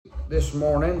this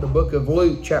morning, the book of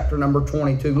Luke, chapter number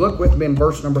 22. Look with me in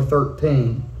verse number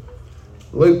 13.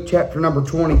 Luke, chapter number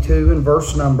 22 and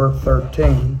verse number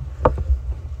 13.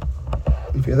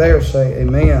 If you're there, say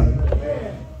amen.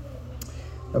 Amen.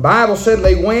 The Bible said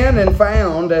they went and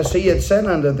found as he had said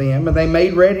unto them, and they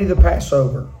made ready the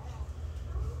Passover.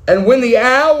 And when the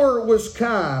hour was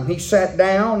come, he sat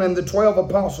down, and the 12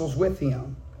 apostles with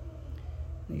him.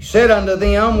 He said unto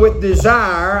them, with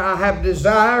desire, I have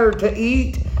desired to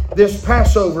eat this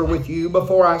Passover with you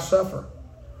before I suffer.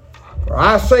 For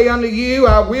I say unto you,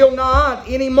 I will not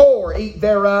any more eat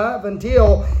thereof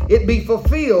until it be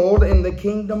fulfilled in the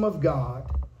kingdom of God.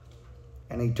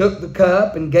 And he took the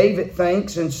cup and gave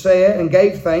thanks and said,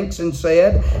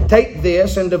 Take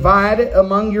this and divide it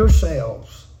among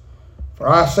yourselves. For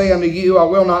I say unto you, I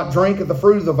will not drink of the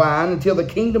fruit of the vine until the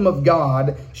kingdom of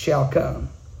God shall come.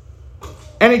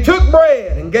 And he took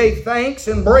bread and gave thanks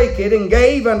and brake it and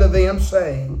gave unto them,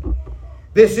 saying,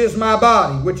 This is my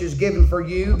body, which is given for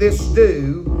you. This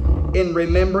do in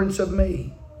remembrance of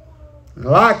me. And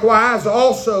likewise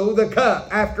also the cup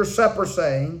after supper,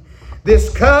 saying, This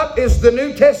cup is the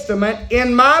New Testament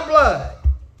in my blood,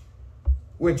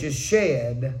 which is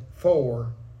shed for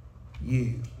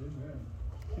you.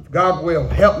 If God will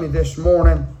help me this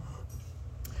morning,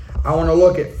 I want to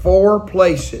look at 4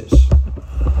 places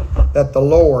that the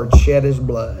Lord shed His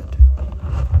blood.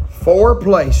 4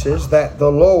 places that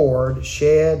the Lord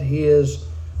shed His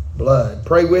blood.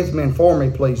 Pray with me and for me,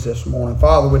 please, this morning.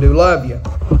 Father, we do love you.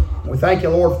 We thank you,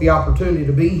 Lord, for the opportunity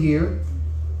to be here.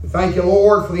 We thank you,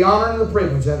 Lord, for the honor and the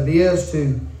privilege that it is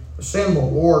to assemble,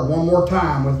 Lord, one more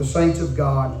time with the saints of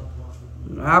God.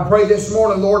 I pray this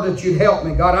morning, Lord, that you'd help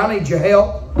me. God, I need your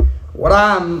help. What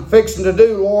I'm fixing to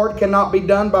do, Lord, cannot be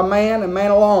done by man and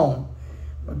man alone.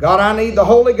 But God, I need the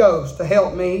Holy Ghost to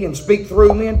help me and speak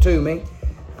through me and to me.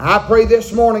 I pray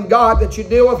this morning, God, that you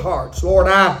deal with hearts. Lord,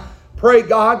 I pray,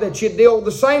 God, that you deal with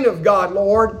the saint of God,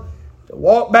 Lord, to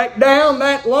walk back down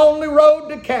that lonely road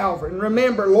to Calvary and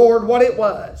remember, Lord, what it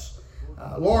was.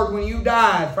 Lord, when you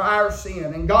died for our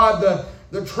sin, and God,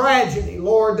 the tragedy,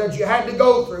 Lord, that you had to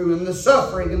go through, and the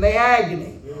suffering and the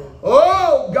agony.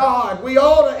 Oh, God, we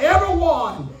ought to,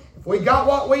 everyone, if we got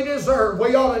what we deserve,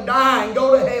 we ought to die and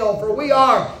go to hell, for we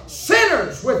are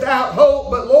sinners without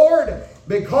hope. But Lord,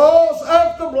 because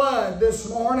of the blood this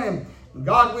morning,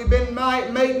 God, we've been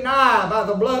made nigh by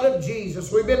the blood of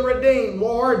Jesus. We've been redeemed,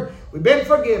 Lord. We've been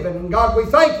forgiven. And God, we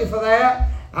thank you for that.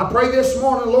 I pray this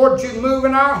morning, Lord, you'd move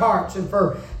in our hearts. And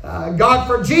for God,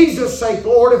 for Jesus' sake,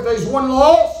 Lord, if there's one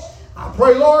lost, I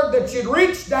pray, Lord, that you'd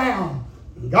reach down.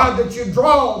 God, that you'd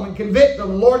draw them and convict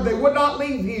them. Lord, they would not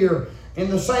leave here in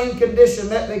the same condition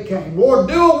that they came. Lord,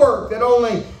 do a work that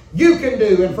only you can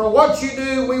do. And for what you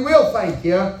do, we will thank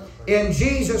you. In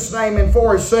Jesus' name and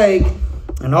for His sake.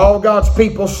 And all God's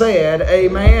people said,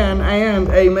 amen and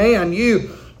amen.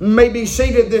 You may be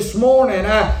seated this morning.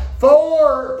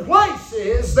 4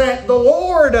 places that the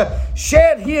Lord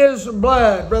shed His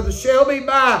blood. Brother Shelby,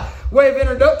 by way of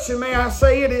introduction, may I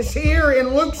say it is here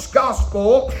in Luke's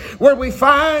Gospel where we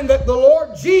find that the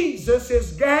Lord Jesus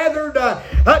is gathered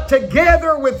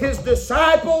together with His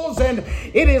disciples, and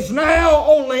it is now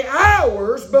only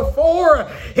hours before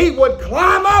He would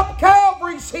climb up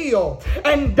Calvary's hill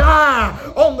and die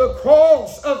on the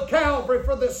cross of Calvary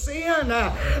for the sin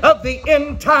of the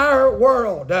entire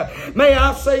world. May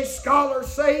I say, scholars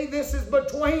say this is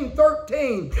between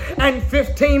 13 and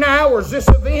 15 hours, this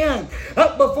event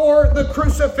up before the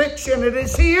crucifixion. It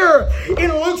is here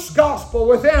in Luke's Gospel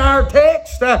within our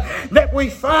text that we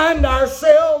find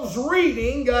ourselves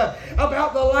reading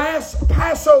about the last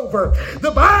Passover. The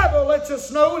Bible lets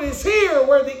us know it is here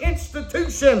where the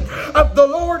institution of the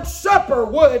Lord's Supper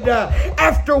would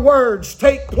afterwards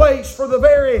take place for the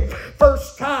very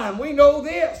first time. We know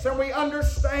this and we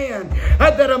understand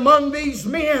that among these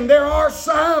men there are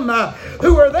some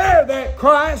who are there that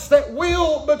Christ that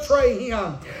will betray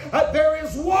Him. There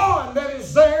is one that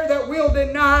is there that will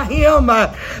deny Him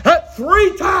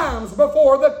 3 times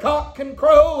before the cock can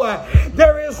crow.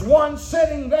 There is one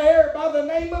sitting there by the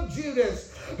name of Judas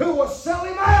who will sell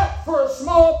Him out for a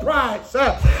small price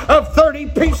of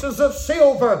 30 pieces of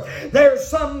silver. There's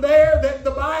some there that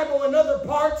the Bible and other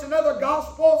parts and other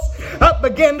Gospels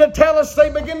begin to tell us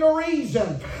they begin to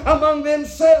reason among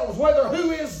themselves whether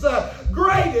who is the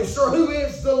greatest or who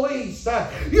is the least.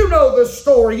 You know the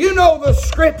story. You know the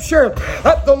scripture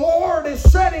that the Lord is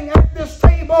sitting at this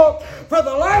table for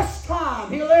the last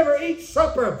time He'll ever eat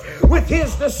supper with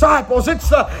His disciples. It's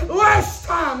the last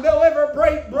time they'll ever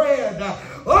break bread.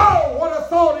 Oh, what a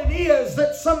thought it is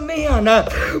that some men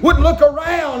would look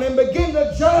around and begin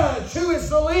to judge who is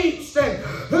the least and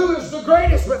who is the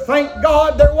greatest. But thank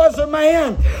God there was a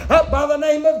man by the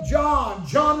name of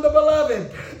John the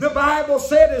Beloved. The Bible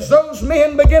said as those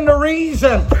men begin to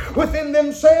reason within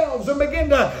themselves and begin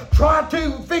to try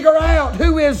to figure out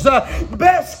who is the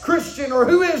best Christian or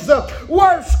who is the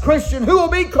worst Christian, who will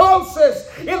be closest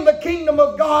in the kingdom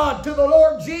of God to the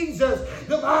Lord Jesus,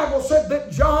 the Bible said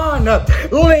that John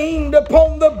leaned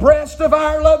upon the breast of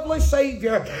our lovely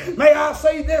Savior. May I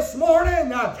say this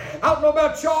morning, I don't know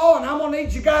about y'all, and I'm going to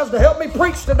need you guys to help me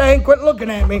preach today and quit looking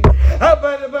at me.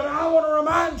 But I want to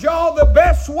remind y'all the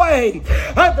best way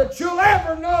that you'll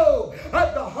ever know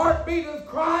that the heartbeat of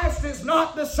Christ is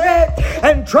not to sit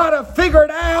and try to figure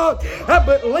it out,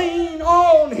 but lean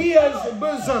on His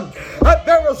bosom.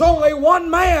 There was only one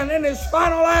man in his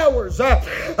final hours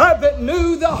that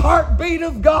knew the heartbeat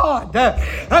of God.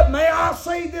 May I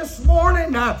say this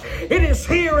morning, it is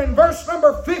here in verse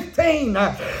number 15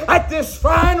 at this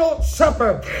final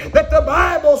supper that the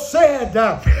Bible said,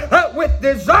 with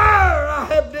desire I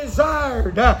have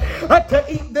desired to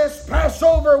eat this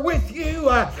Passover with you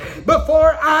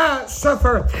before I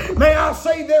suffer. May I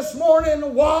say this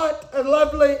morning, what a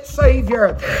lovely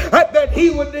Savior that He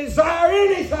would desire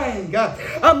anything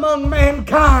among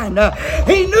mankind.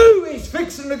 He knew He's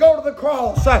fixing to go to the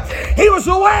cross. He was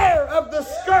aware of the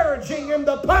scourging and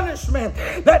the punishment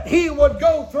that He would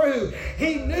go through.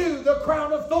 He knew the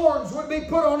crown of thorns would be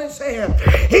put on His head.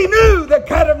 He knew the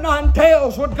cat of nine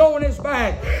tails would go in His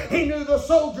back. He knew the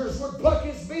soldiers would pluck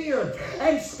His beard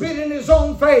and spit in His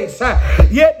own face.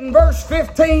 Yet in verse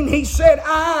 15 He said,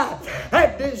 I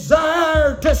have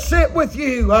desired to sit with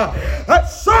you.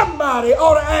 Somebody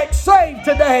ought to act saved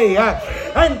today.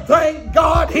 And thank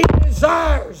God He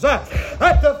desires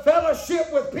to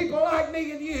fellowship with people like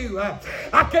me and you.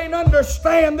 I can't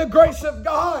understand the grace of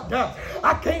God.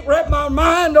 I can't wrap my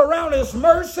mind around His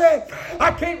mercy.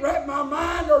 I can't wrap my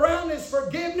mind around His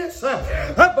forgiveness.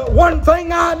 But one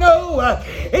thing I know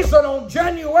is that on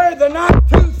January the 9th,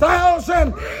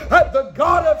 2000, the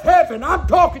God of heaven, I'm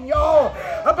talking y'all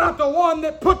about the one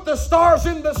that put the stars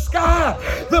in the sky,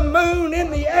 the moon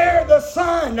in the air, the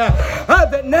sun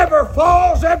that never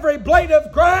falls, every blade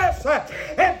of grass,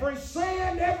 every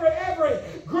sand, every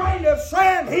grain of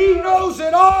sand, He knows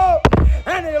it all.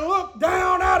 And He looked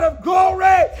down out of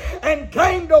glory and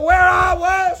came to where I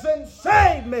was and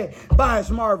saved me by His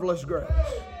marvelous grace.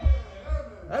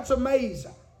 That's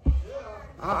amazing.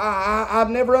 I've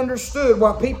never understood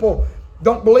why people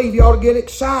don't believe you ought to get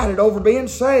excited over being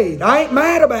saved. I ain't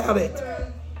mad about it.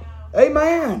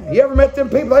 Amen. You ever met them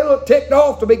people? They look ticked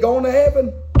off to be going to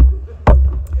heaven.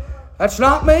 That's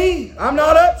not me. I'm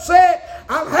not upset.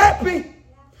 I'm happy.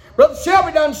 Brother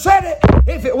Shelby done said it.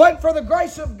 If it wasn't for the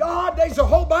grace of God, there's a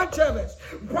whole bunch of us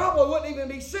probably wouldn't even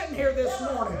be sitting here this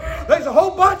morning. There's a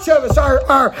whole bunch of us.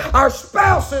 Our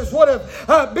spouses would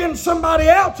have been somebody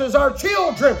else's. Our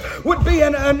children would be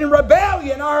in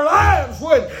rebellion. Our lives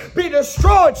would be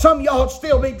destroyed. Some of y'all would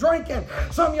still be drinking.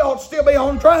 Some of y'all would still be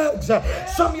on drugs.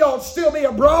 Some of y'all would still be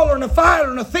a brawler and a fighter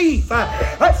and a thief.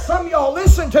 Some of y'all,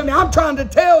 listen to me. I'm trying to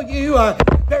tell you,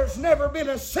 there's never been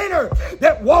a sinner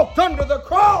that walked under the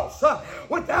cross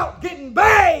without getting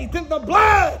bathed in the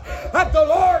blood of the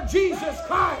Lord Jesus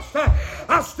Christ.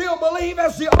 I still believe,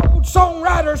 as the old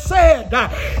songwriter said,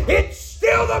 it's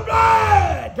still the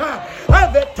blood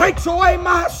that takes away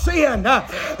my sin.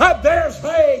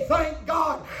 Thank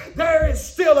God, there is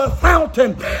still a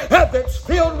fountain that's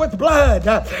filled with blood,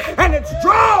 and it's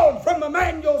drawn from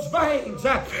Emmanuel's veins,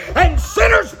 and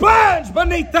sinners plunge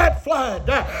beneath that flood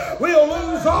will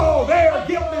lose all their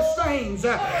guilty stains.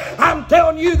 I'm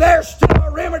telling you, there's still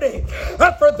a remedy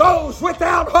for those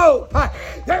without hope.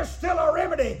 There's still a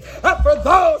remedy for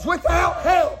those without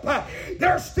help.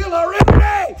 There's still a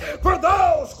remedy for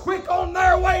those quick on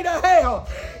their way to hell.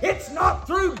 It's not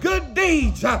through good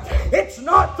deeds. It's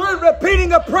not through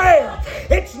repeating a prayer.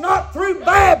 It's not through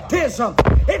baptism.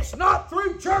 It's not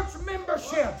through church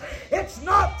membership. It's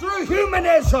not through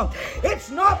humanism. It's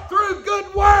not through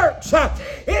good works.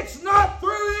 It's not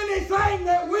through anything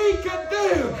that we can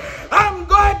do. I'm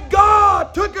glad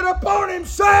God took it upon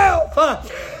Himself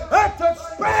to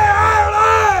spare our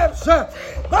lives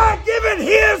by giving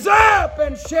His up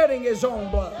and shedding His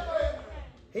own blood.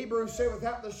 Hebrews said,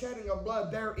 without the shedding of blood,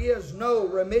 there is no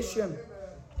remission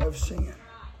of sin.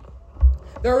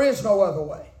 There is no other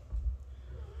way.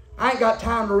 I ain't got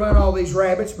time to run all these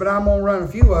rabbits, but I'm going to run a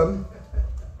few of them.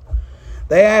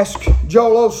 They asked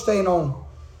Joel Osteen on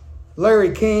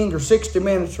Larry King or 60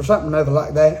 Minutes or something other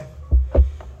like that.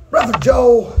 Brother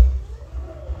Joel,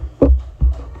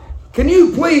 can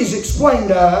you please explain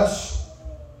to us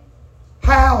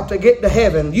how to get to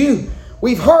heaven?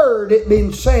 We've heard it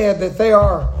being said that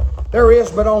there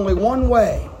is but only one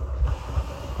way.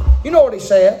 You know what he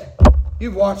said?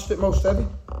 You've watched it, most of you.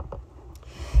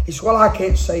 He said, well, I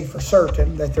can't say for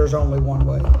certain that there's only one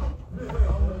way.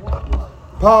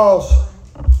 Pause.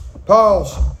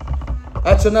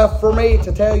 That's enough for me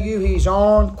to tell you he's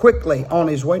quickly on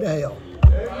his way to hell.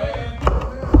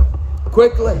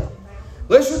 Quickly.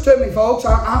 Listen to me, folks.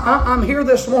 I'm here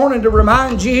this morning to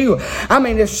remind you.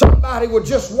 If somebody would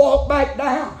just walk back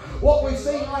down what we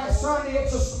seen last Sunday,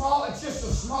 it's just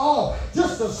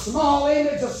a small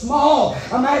image, a small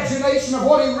imagination of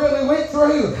what he really went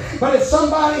through. But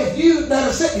if you that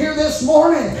are sitting here this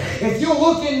morning, if you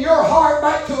look in your heart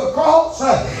back to a cross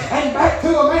and back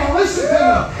to a man, listen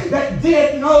to me, that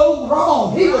did no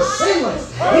wrong. He was sinless.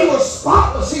 He was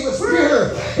spotless. He was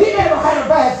pure. He never had a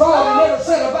bad thought. He never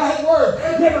said a bad word.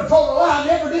 Never told a lie.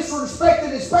 Never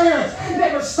disrespected his parents.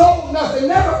 Never stole nothing.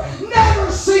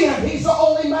 Never sinned. He's the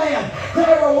only man to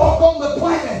ever walk on the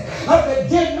planet that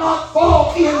did not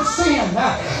fall in sin.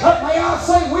 May I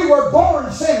say we were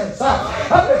born sinners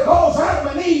because Adam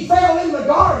and Eve fell in the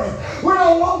garden. We're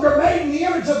no longer made in the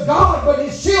image of God, but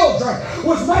his children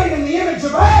was made in the image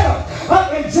of Adam.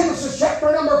 In Genesis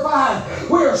chapter number 5,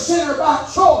 we're a sinner by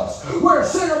choice. We're a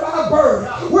sinner by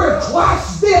birth. We're a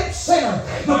twice-dipped sinner.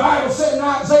 The Bible said in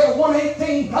Isaiah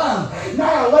 1:18, come,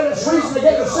 now let us reason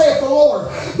together, saith the Lord.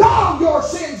 Though your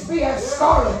sins be as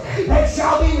scarlet, they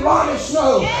shall be white as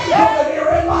snow. Though they be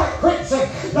red like crimson,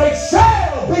 they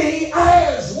shall be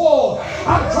as wool.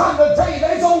 I'm trying to tell you,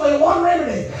 there's only one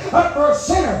remedy for a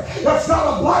sinner that's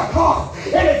got a black heart,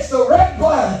 and it's the red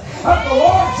blood of the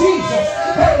Lord Jesus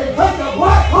that can take a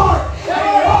black heart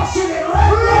and wash it in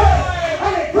red blood,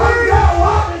 and it comes out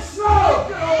white as snow.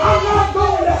 I'm not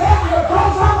going to heaven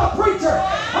because I'm a preacher.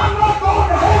 I'm not going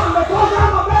to heaven because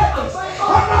I'm a Baptist.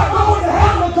 I'm not going to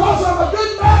heaven because I'm a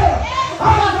good man.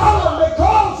 I'm going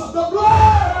because of the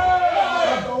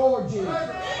blood of the Lord Jesus.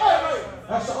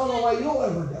 That's the only way you'll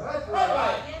ever go.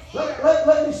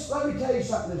 Let me tell you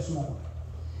something this morning.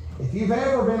 If you've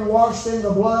ever been washed in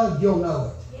the blood, you'll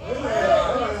know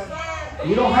it.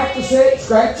 You don't have to sit,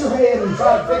 scratch your head, and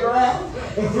try to figure out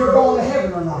if you're going to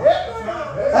heaven or not.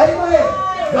 Amen.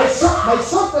 There's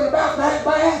something about that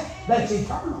bath that's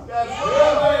eternal.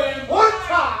 One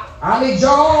time. I need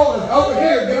y'all over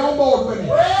here get on board with me.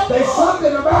 There's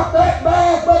something about that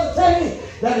bath, Brother Teddy,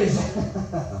 that is,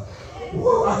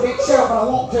 I can't shout, but I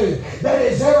want to, that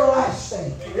is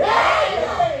everlasting.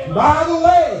 By the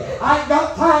way, I ain't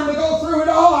got time to go through it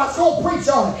all. I was going to preach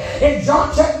on it. In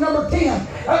John chapter number 10,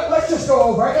 let's just go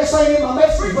over it. This ain't in my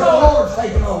message, but the Lord's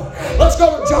taking over. Let's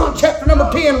go to John chapter number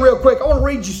 10 real quick. I want to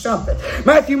read you something.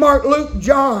 Matthew, Mark, Luke,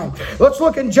 John. Let's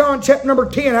look in John chapter number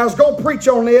 10. I was going to preach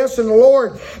on this, and the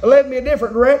Lord led me a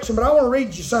different direction, but I want to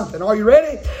read you something. Are you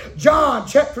ready? John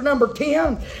chapter number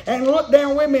 10, and look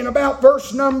down with me in about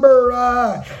verse number,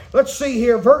 let's see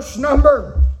here, verse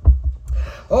number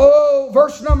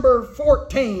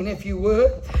 14, if you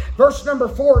would. Verse number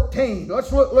 14.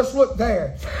 Let's look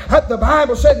there. The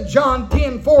Bible said in John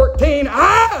 10:14,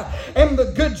 I am the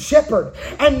good shepherd,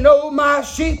 and know my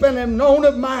sheep, and am known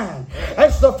of mine.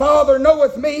 As the Father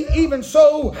knoweth me, even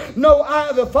so know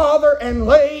I the Father, and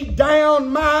lay down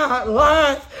my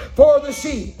life for the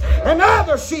sheep. And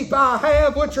other sheep I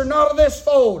have, which are not of this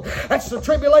fold. That's the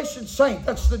tribulation saint.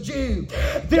 That's the Jew.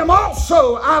 Them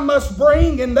also I must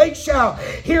bring, and they shall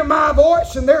hear my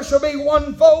voice, and there shall be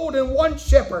one fold and one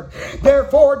shepherd.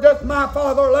 Therefore doth my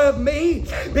Father love me,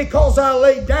 because I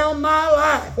lay down my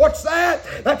life. What's that?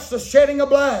 That's the shedding of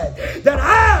blood, that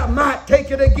I might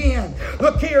take it again.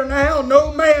 Look here now,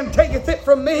 no man taketh it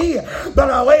from me,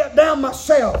 but I lay it down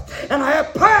myself. And I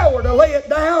have power to lay it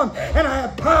down, and I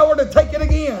have power to take it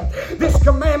again. This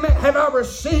commandment have I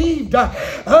received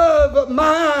of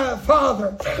my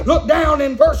Father. Look down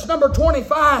in verse number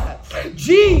 25.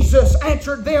 Jesus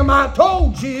answered them, I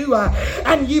told you,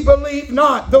 and ye believe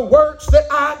not. The works that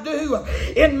I do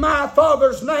in my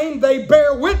Father's name, they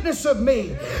bear witness of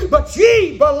me. But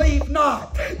ye believe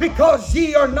not, because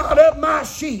ye are not of my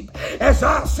sheep. As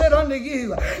I said unto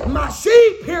you, my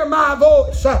sheep hear my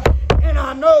voice, and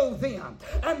I know them,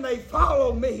 and they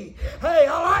follow me. Hey,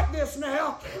 I like this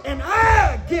now. And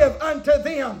I give unto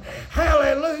them.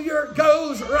 Hallelujah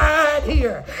goes right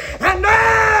here. And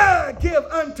I give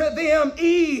unto unto them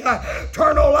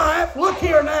eternal life. Look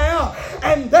here now.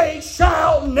 And they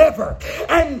shall never.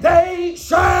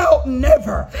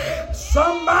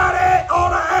 Somebody ought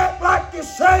to act like you're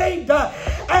saved.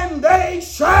 And they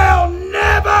shall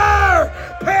never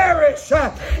perish.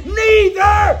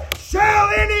 Neither shall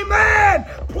any man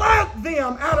pluck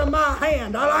them out of my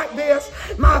hand. I like this.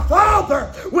 My Father,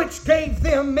 which gave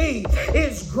them me,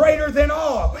 is greater than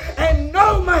all, and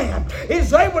no man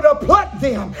is able to pluck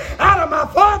them out of my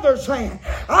Father's hand.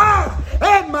 I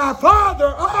and my Father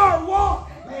are one.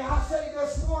 May I say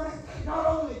this morning, not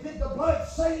only did the blood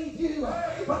save you,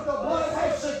 but the blood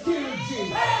has secured you.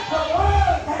 The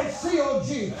blood has sealed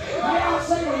you. May I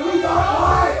say, when you got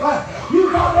life,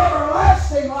 you got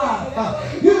everlasting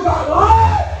life. You got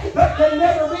life that can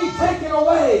never be taken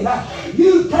away.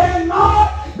 You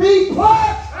cannot be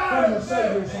plucked from the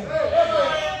Savior's hand.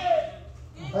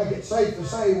 I think it's safe to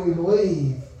say we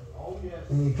believe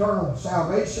in eternal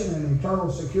salvation and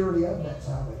eternal security of that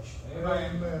salvation.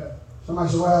 Amen. Somebody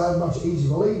says, well, that's a bunch of easy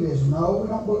believism. No,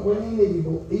 we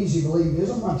ain't easy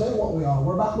believism. I'll tell you what we are.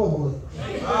 We're Bible believers.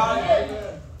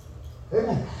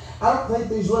 Amen. I don't think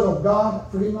these little God,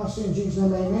 forgive my sin, Jesus'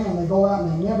 name, amen. They go out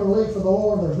and they never live for the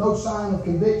Lord. There's no sign of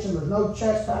conviction. There's no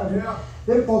chastisement. Yeah.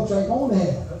 Them folks ain't going to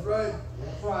heaven. That's right.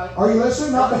 That's right. Are you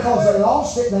listening? Not because they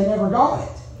lost it, they never got it.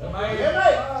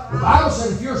 Amen. The Bible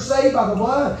said if you're saved by the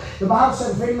blood, the Bible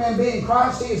said if any man be in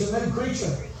Christ, he is a new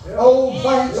creature. Old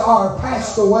things are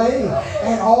passed away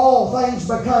and all things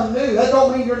become new. That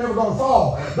don't mean you're never going to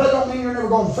fall. That don't mean you're never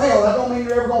going to fail. That don't mean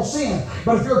you're ever going to sin.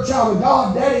 But if you're a child of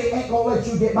God, Daddy ain't going to let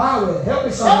you get by with it. Help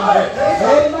me somebody.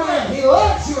 Amen. He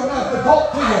loves you enough to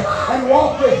talk to you and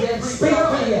walk with you and speak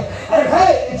to you. And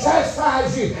hey, and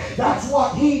chastise you. That's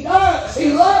what He does.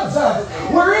 He loves us.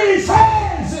 We're in His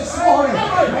hands this morning.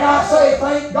 May I say,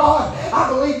 thank God. I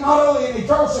believe not only in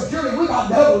eternal security, we got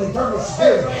double eternal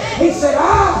security. He said,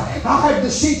 I have the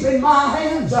sheep in my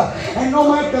hands, and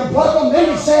no man can pluck them. Then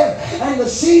He said, and the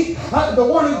sheep, the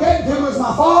one who gave them was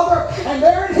my Father, and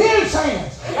they're in His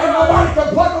hands. And nobody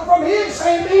can pluck them from His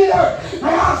hand either.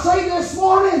 May I say this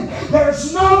morning,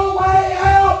 there's no way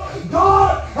out.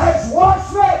 God has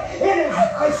washed me in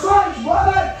His Son's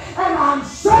blood, and I'm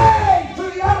saved to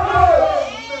the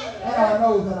uttermost. And I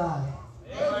know that I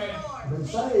have been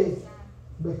saved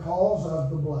because of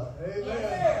the blood.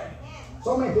 Amen.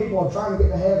 So many people are trying to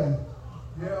get to heaven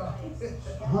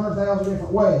 100,000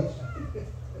 different ways.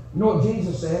 You know what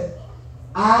Jesus said?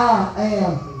 I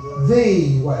am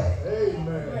the way,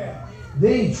 Amen.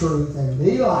 The truth, and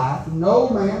the life. No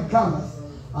man cometh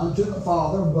unto the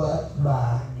Father but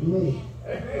by me.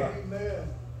 Amen.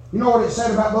 You know what it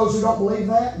said about those who don't believe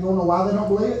that? You want to know why they don't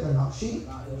believe it? They're not sheep.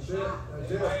 That's it.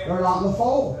 That's it. They're not in the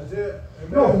fold. That's it.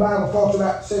 You know what the Bible talks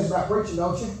about, says about preaching,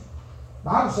 don't you? The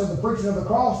Bible says the preaching of the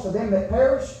cross to them that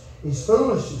perish is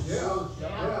foolishness. Yeah.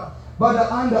 Yeah. But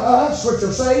unto us which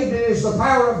are saved, it is the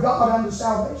power of God unto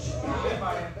salvation.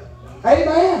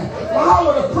 Amen. Why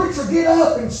would a preacher get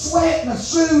up and sweat in a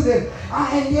suit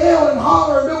and yell and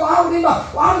holler and do?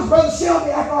 Why does Brother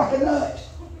Shelby act like a nut?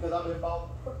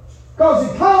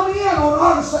 Because he come in on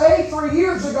August the 8th 3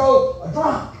 years ago a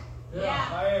drunk.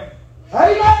 Yeah.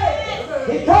 Amen.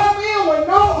 He come in with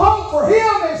no hope for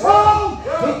him his home.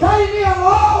 He came in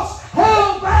lost,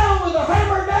 held bound with a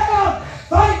hammer down.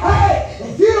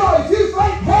 If you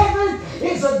think heaven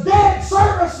is a dead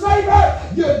service, neighbor,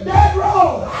 you're dead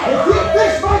wrong. If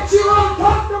this makes you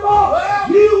uncomfortable,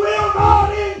 you will not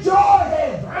enjoy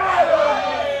heaven.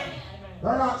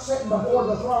 They're not sitting before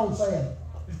the throne saying,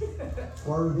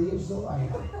 worthy is the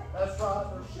Lamb. That's right.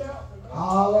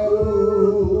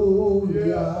 Hallelujah.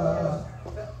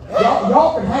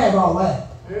 Y'all can have all that.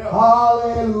 Yeah.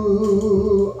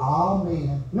 Hallelujah.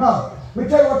 Amen. No. Let me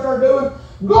tell you what they're doing.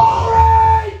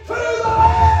 Glory to the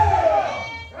Lamb.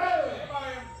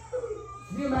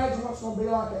 Can you imagine what's going to be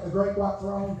like at the great white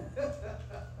throne?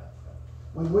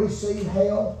 When we see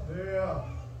hell. Yeah.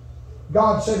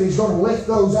 God said He's going to lift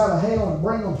those out of hell and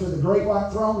bring them to the great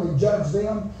white throne and judge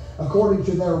them according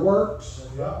to their works.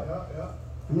 Yeah.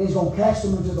 And He's going to cast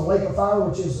them into the lake of fire,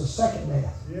 which is the second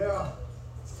death. Yeah.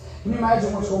 Can you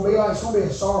imagine what it's going to be like? It's going to be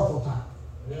a sorrowful time.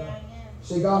 Yeah.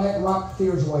 See, God hadn't wiped the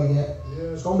tears away yet. Yeah.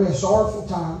 It's going to be a sorrowful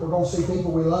time. We're going to see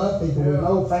people we love, people we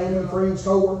know, family, friends,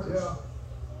 co-workers. Yeah.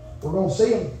 We're going to see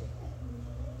them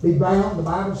be bound. The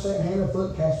Bible said, hand and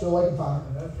foot, cast to the lake of fire.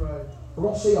 That's right. We're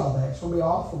going to see all that. It's going to be an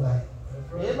awful day.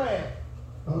 That's right. Amen.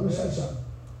 But let me say something.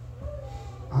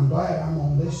 I'm glad I'm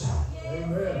on this side.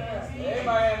 Amen.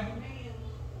 Amen.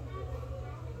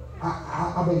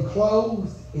 I've been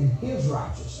clothed in His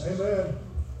righteousness. Amen.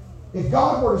 If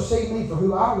God were to see me for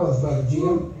who I was, Brother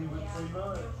Jim,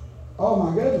 oh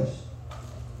my goodness,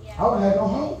 I would have no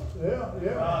hope.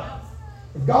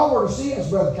 If God were to see us,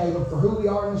 Brother Caleb, for who we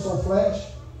are in this old flesh,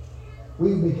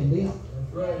 we would be condemned.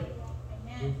 That's right.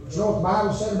 You know what the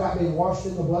Bible said about being washed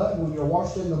in the blood? When you're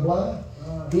washed in the blood,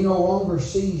 He no longer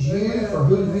sees you for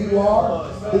who you are.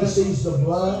 He sees the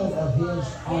blood of His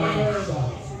own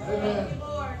Son.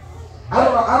 I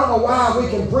don't know why we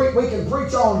can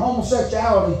preach on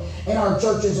homosexuality in our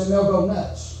churches and they'll go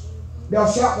nuts. They'll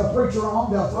shout the preacher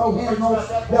on. They'll throw hymnals.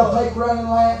 They'll take running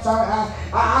laps.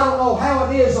 I don't know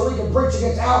how it is that we can preach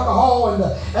against alcohol and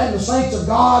the saints of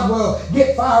God will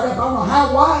get fired up. I don't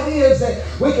know why it is that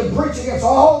we can preach against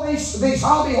all these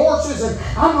hobby horses. And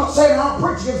I'm not saying I don't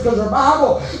preach against because they're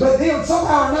Bible, but then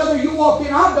somehow or another you walk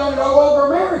in. I've done it all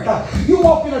over America. You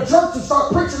walk in a church and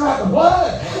start preaching about the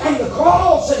blood and the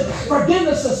cross and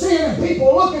forgiveness of sin, and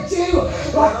people look at you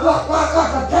like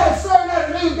a calf staring at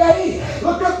a new day.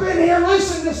 Look up in here.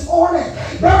 Listen this morning.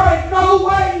 There ain't no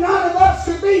way none of us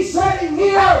could be sitting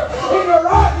here in the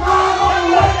right mind on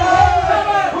the way to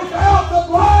heaven without the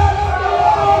blood of the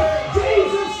Lord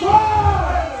Jesus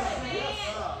Christ.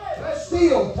 That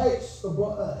still takes the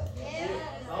blood.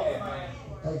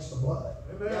 Takes the blood.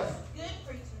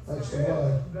 Takes the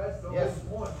blood.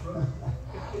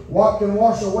 What can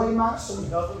wash away my sin?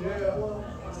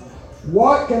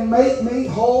 What can make me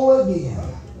whole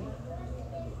again?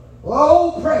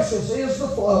 Oh, precious is the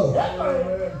flow.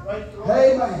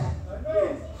 Amen.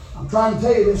 I'm trying to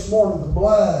tell you this morning, the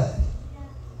blood,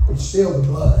 it's still the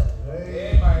blood.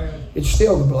 It's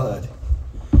still the blood.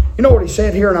 You know what he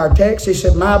said here in our text? He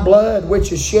said, my blood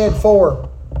which is shed for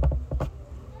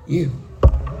you.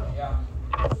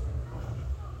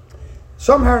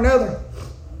 Somehow or another,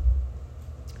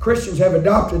 Christians have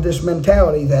adopted this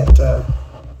mentality that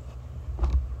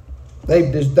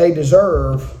they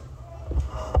deserve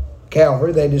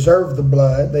Calvary. They deserve the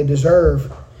blood. They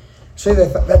deserve... See,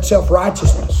 that's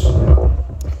self-righteousness.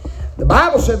 The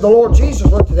Bible said the Lord Jesus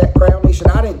looked at that crowd and He said,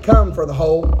 I didn't come for the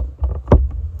whole.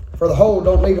 For the whole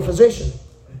don't need a physician.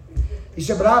 He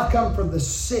said, but I've come for the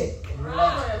sick. You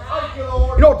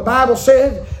know what the Bible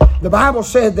said? The Bible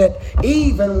said that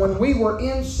even when we were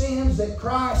in sins, that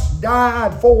Christ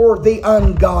died for the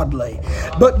ungodly.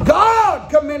 But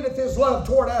God commendeth His love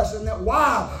toward us, and that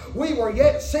while we were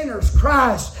yet sinners,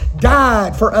 Christ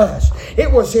died for us.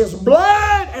 It was His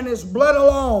blood and His blood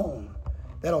alone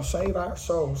that'll save our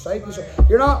souls. Save you. If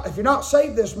you're not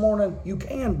saved this morning, you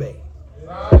can be.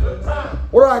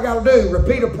 What do I got to do?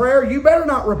 Repeat a prayer? You better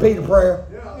not repeat a prayer.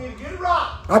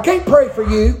 I can't pray for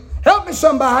you. Help me,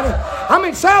 somebody. I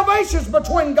mean, salvation's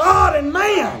between God and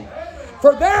man.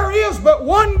 For there is but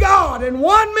one God and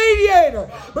one mediator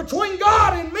between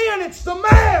God and men. It's the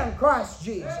man, Christ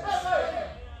Jesus.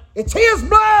 It's His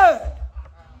blood.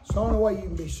 It's the only way you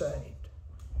can be saved.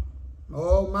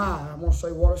 Oh my, I'm going to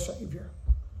say, what a Savior.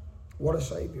 What a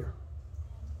Savior.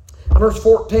 Verse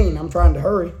 14, I'm trying to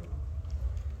hurry.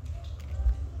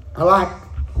 I like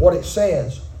what it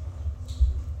says.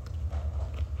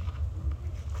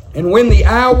 And when the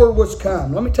hour was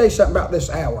come. Let me tell you something about this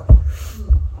hour.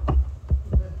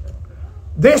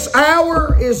 This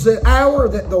hour is the hour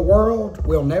that the world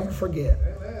will never forget.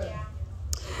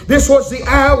 This was the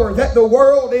hour that the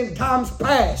world in times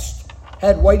past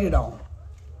had waited on.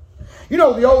 You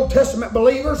know, the Old Testament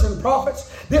believers and prophets,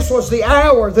 this was the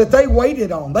hour that they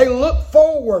waited on. They looked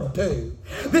forward to.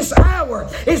 This hour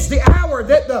is the hour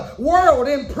that the world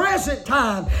in present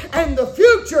time and the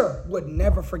future would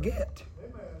never forget.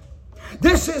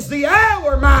 This is the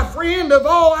hour, my friend, of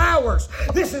all hours.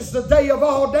 This is the day of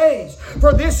all days.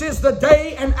 For this is the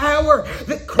day and hour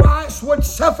that Christ would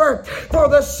suffer for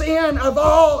the sin of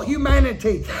all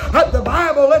humanity. The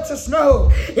Bible lets us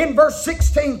know in verse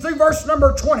 16 through verse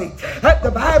number 20.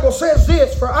 The Bible says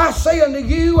this, for I say unto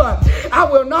you, I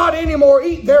will not anymore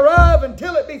eat thereof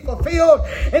until it be fulfilled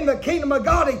in the kingdom of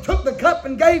God. He took the cup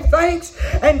and gave thanks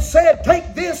and said,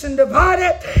 take this and divide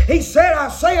it. He said, I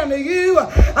say unto you,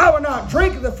 I will not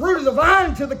drink of the fruit of the vine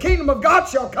until the kingdom of God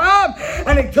shall come.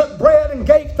 And He took bread and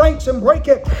gave thanks and brake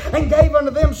it and gave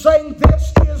unto them, saying,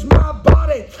 this is my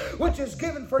body which is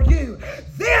given for you.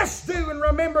 This do in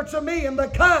remembrance of me. And the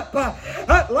cup,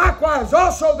 likewise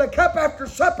also the cup after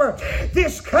supper.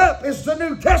 This cup is the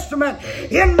New Testament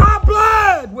in my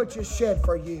blood which is shed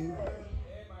for you.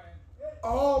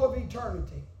 All of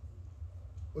eternity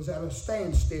was at a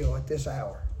standstill at this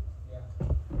hour.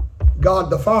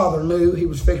 God the Father knew He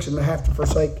was fixing to have to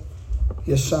forsake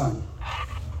His Son.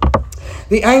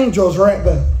 The angels are at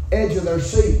the edge of their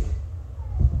seat,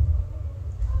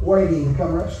 waiting to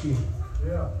come rescue.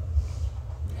 Yeah.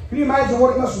 Can you imagine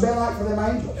what it must have been like for them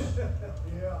angels?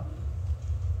 Yeah.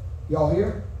 Y'all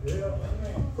here? Yeah.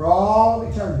 For all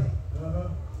eternity.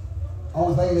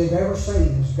 Only thing they've ever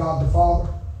seen is God the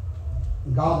Father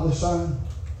and God the Son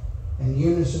in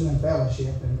unison and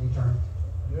fellowship in eternity.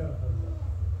 Yeah.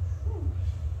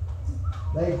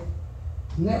 They've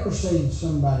never seen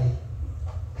somebody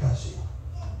cuss him.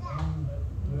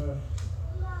 Yeah.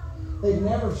 They've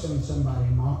never seen somebody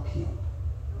mock him.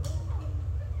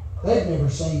 They've never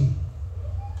seen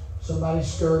somebody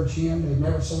scourge him. They've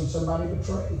never seen somebody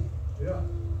betray him. Yeah.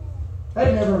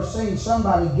 They've never seen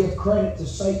somebody give credit to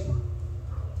Satan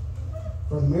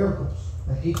for the miracles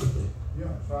that he could do. Yeah,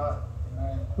 that's right.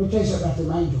 Amen. Let me tell you something about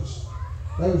them angels.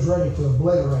 They was ready to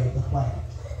obliterate the planet.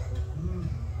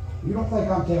 You don't think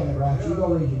I'm telling it right. You go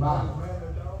read your Bible.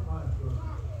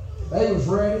 They was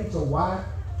ready to wipe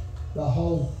the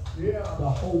whole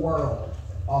world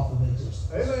off of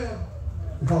existence. Amen.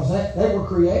 Because they were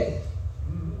created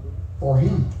for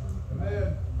him.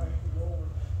 Amen.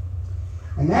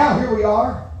 And now here we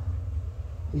are.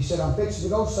 He said, I'm fixing to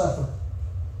go suffer.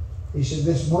 He said,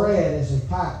 this bread is a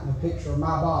type and a picture of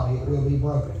my body. It will be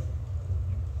broken.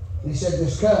 And he said,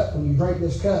 this cup, when you drink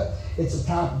this cup, it's a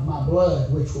type of my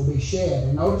blood which will be shed.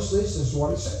 And notice this is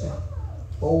what it said.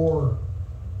 For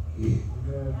you.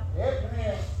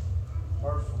 Amen.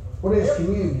 What is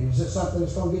communion? Is it something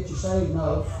that's going to get you saved?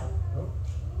 No.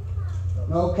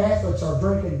 No, Catholics are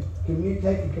drinking communion,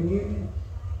 taking communion,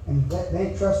 and they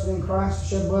ain't trusted in Christ to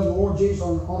shed the blood of the Lord Jesus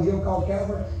on a hill called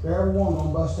Calvary. They're every one going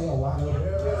to bust hell wide open.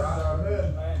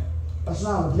 Amen. That's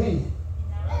not an opinion.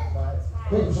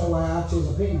 People say, well, that's his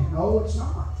opinion. No, it's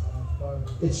not.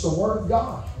 It's the Word of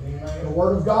God. The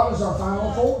Word of God is our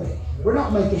final authority. We're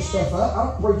not making stuff up. I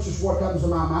don't preach just what comes to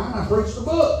my mind. I preach the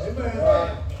book.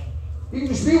 Amen. You can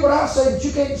dispute what I say, but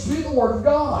you can't dispute the Word of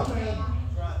God. Amen.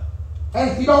 And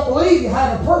if you don't believe you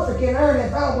have a perfect, inerrant,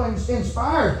 infallible,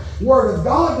 inspired Word of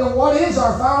God, then what is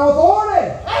our final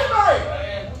authority?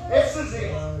 Amen. This is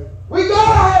it. We got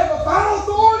to have a final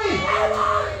authority.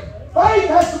 Faith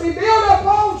has to be built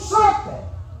upon something.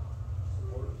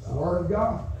 The Word of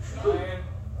God.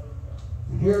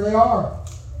 And here they are.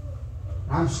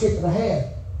 I'm skipping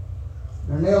ahead.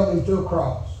 They're nailed him to a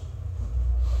cross.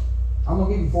 I'm going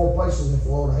to give you 4 places if the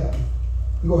Lord will help me.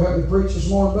 You going to help me preach this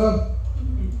morning, bub?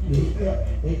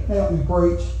 He can help me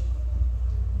preach.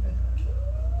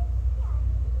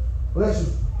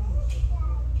 Listen.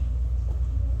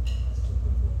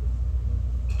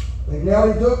 They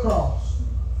nailed him to a cross.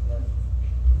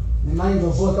 And the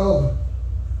angels look over.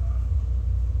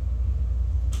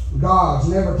 God's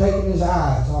never taken his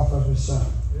eyes off of his son.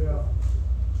 Yeah.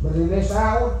 But in this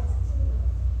hour,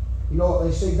 you know what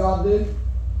they see God do?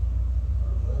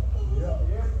 Yeah.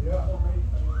 Yeah.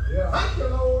 Yeah. Thank you,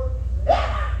 Lord.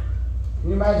 Can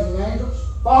you imagine the angels?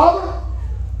 Father?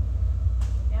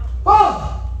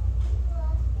 Father!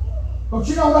 Don't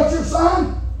you know about your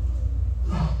son?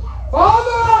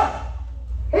 Father!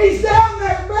 He's down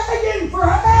there begging for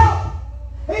help.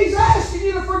 He's asking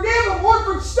you to forgive him.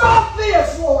 Lord, stop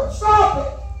this, Lord. Stop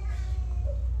it.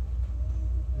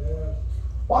 Yeah.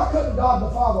 Why couldn't God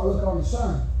the Father look on his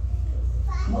son?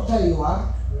 I'm going to tell you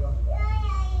why. Yeah.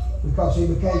 Because he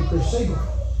became Chris Siegel.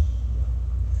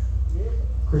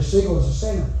 Chris Siegel is a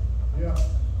sinner. Yeah.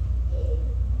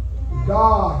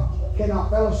 God cannot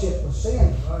fellowship with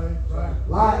sin. Right.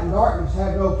 Light and darkness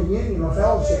have no communion or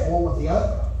fellowship one with the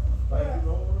other. Thank you,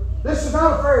 Lord. This is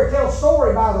not a fairy tale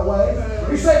story, by the way.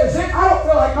 You say, I don't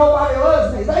feel like nobody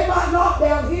loves me. They might not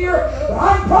down here, but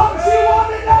I can promise you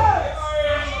one that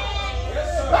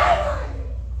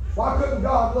does. Why couldn't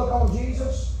God look on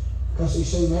Jesus? Because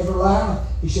he's seen every lie,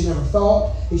 he's seen every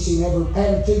thought, he's seen every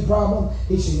attitude problem,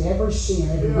 he's seen every sin,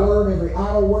 every word, every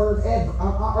idle word.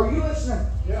 Are you listening?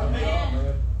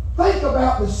 Yeah. Think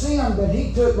about the sin that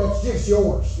he took that's just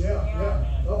yours.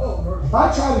 Yeah. Oh, If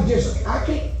I try to I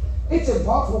can't. It's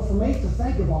impossible for me to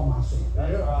think of all my sin.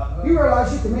 yeah. You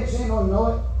realize you commit sin, don't know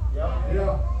it?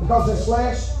 Yeah. Because it's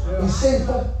flesh, it's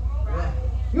sinful.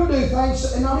 You'll do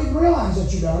things and not even realize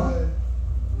that you done it.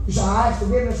 You say, I ask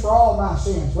forgiveness for all of my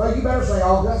sins. Well, you better say,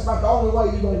 oh, that's about the only way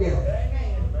you're going to get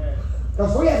them.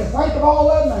 Because if we had to think of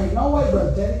all of them, there ain't no way,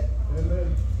 Brother Teddy.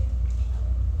 Amen.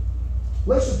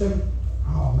 Listen to me.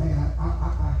 Oh, man,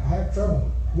 I have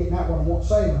trouble getting out what I want to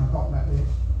say when I'm talking about this.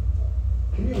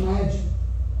 Can you imagine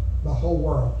the whole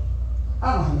world?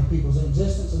 I don't know how many people's in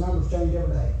existence, the numbers change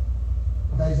every day.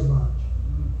 But there's a bunch.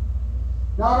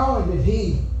 Not only did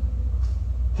he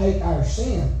take our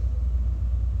sin,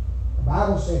 the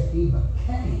Bible said he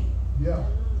became our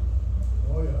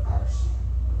sin.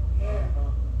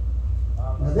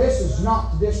 Now this is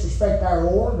not to disrespect our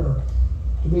Lord or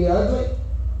to be ugly,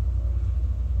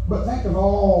 but think of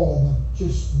all the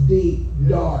just deep,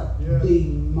 dark,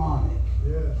 demonic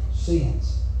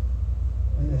sins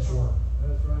in this world.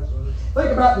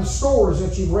 Think about the stories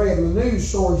that you've read, and the news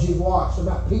stories you've watched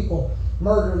about people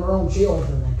murdering their own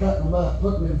children and cutting them up,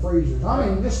 putting them in freezers. I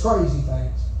mean, just crazy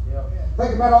things. Yeah.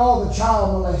 Think about all the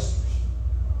child molesters.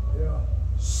 Yeah.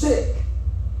 Sick,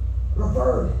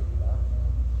 perverted.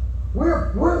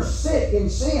 We're sick in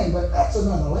sin, but that's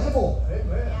another level.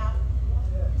 Amen.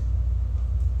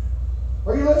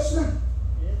 Are you listening?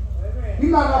 Amen. You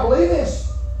might not believe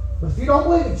this, but if you don't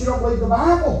believe it, you don't believe the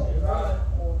Bible. Right.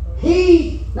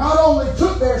 He not only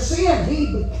took their sin,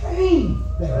 he became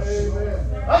their sin.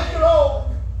 Amen. Thank you, Lord.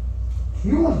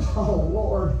 You want to talk, oh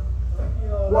Lord,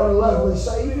 what a lovely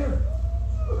Savior.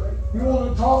 You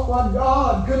want to talk like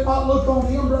God could not look on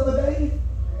him, Brother David?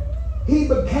 He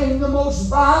became the most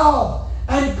vile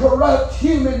and corrupt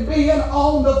human being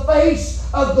on the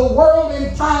face of the world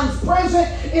in times present,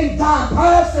 in time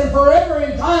past, and forever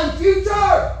in time future.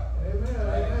 Amen.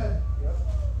 Amen.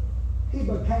 He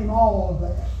became all of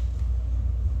that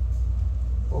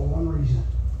for one reason.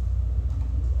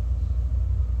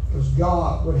 Because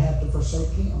God would have to forsake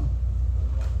him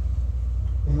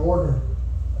in order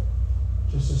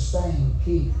to sustain,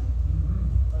 keep,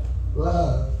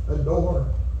 love,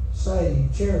 adore, save,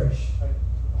 cherish,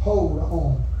 hold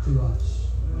on to us.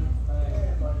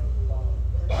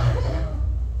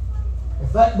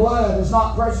 If that blood is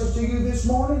not precious to you this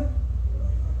morning,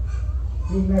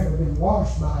 you've never been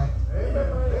washed by it.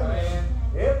 Amen.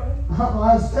 Amen.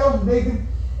 I was telling Deacon,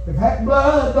 if that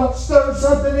blood don't stir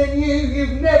something in you,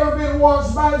 you've never been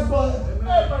washed by his blood.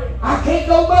 I can't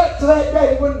go back to that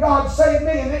day when God saved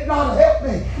me and it not help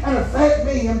me and affect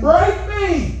me and break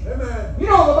me. Amen. You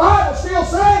know, the Bible still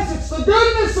says it's the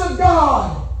goodness of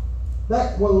God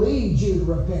that will lead you to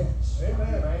repentance.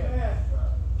 Amen.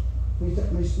 Let me tell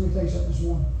you something this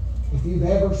morning. If you've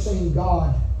ever seen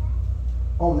God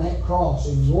on that cross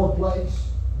in your place,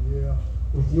 Yeah.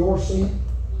 with your sin,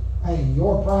 paying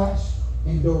your price,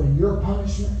 enduring your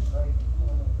punishment,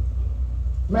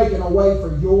 making a way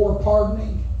for your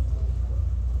pardoning.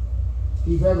 If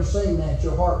you've ever seen that,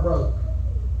 your heart broke.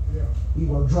 Yeah. You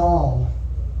were drawn.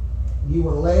 You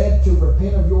were led to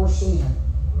repent of your sin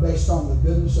based on the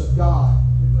goodness of God.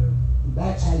 Amen. And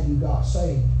that's how you got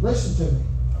saved. Listen to me.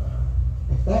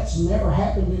 If that's never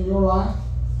happened in your life,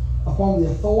 upon the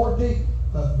authority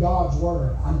of God's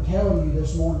Word, I'm telling you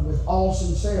this morning with all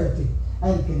sincerity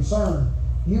and concern,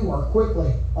 you are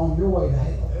quickly on your way to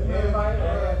hell.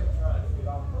 Amen.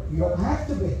 You don't have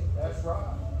to be. That's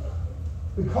right.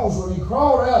 Because when he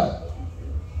crawled up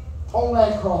on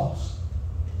that cross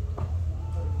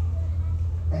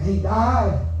and he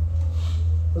died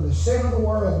for the sin of the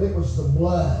world, it was the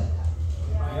blood.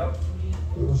 Yep.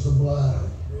 It was the blood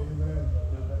Amen.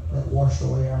 that washed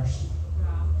away our sin.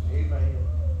 Amen.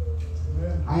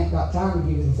 Amen. I ain't got time to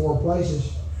give you the 4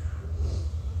 places.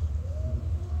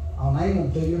 I'll name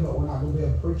them to you, but we're not going to be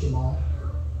able to preach them all.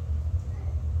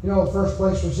 You know the first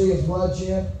place we see his blood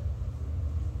shed?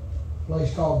 A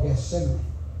place called Gethsemane.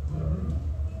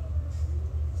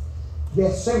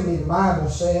 Gethsemane, the Bible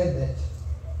said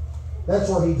that's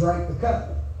where he drank the cup.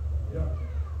 Yeah.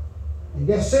 And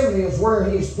Gethsemane is where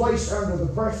he is placed under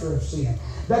the pressure of sin.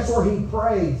 That's where he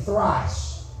prayed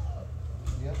thrice.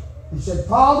 Yep. He said,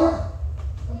 Father,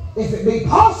 if it be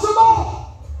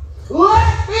possible,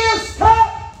 let this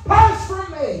cup pass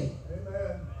from me.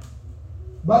 Amen.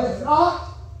 But if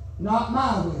not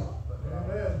my will,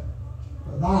 Amen.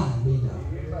 but thine be done.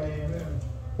 Amen.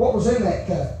 What was in that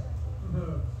cup?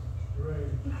 Great.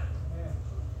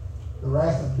 The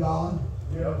wrath of God.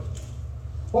 Yep.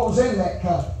 What was in that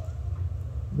cup?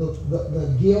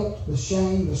 The guilt, the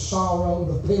shame, the sorrow,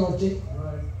 the penalty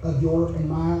Right. of your and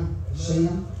my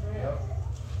sin. Yep.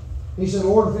 He said,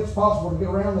 Lord, if it's possible to get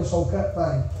around this whole cup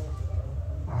thing,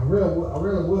 I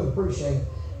really would appreciate it.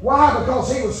 Why?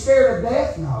 Because he was scared of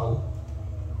death? No.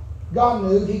 God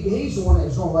knew he's the one that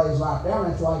was going to lay his life down.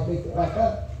 That's why he picked it back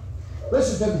up.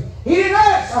 Listen to me. He didn't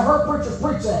ask. I've heard preachers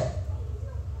preach that.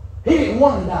 He didn't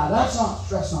want to die. That's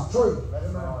not true.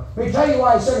 Amen. Let me tell you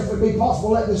why he said, if it be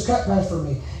possible, let this cup pass from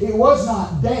me. It was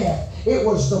not death. It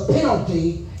was the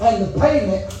penalty and the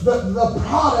payment, the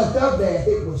product of death.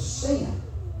 It was sin.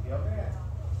 Yep.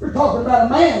 You're talking about a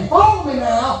man, follow me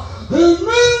now, who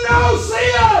knew no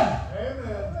sin.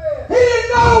 Amen. He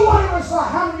didn't know what it was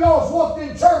like. How many of y'all have walked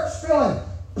in church feeling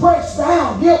pressed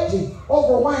down, guilty,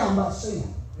 overwhelmed by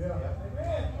sin? Yeah.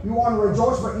 Amen. You want to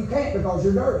rejoice, but you can't because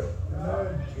you're dirty.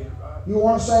 Amen. You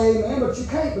want to say amen, but you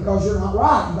can't because you're not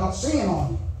right and got sin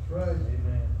on you. Right.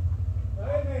 Amen.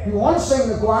 Amen. You want to sing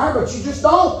the choir, but you just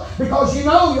don't because you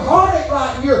know your heart ain't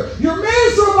right and you're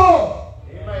miserable.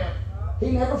 Amen.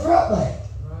 He never felt that.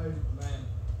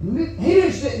 Right. He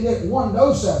just didn't get one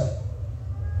dose of it.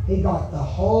 He got the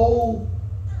whole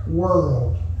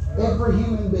world, every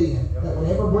human being that would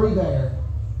ever breathe air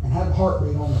and have a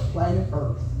heartbeat on the planet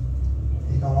Earth.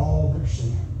 He got all their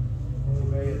sin.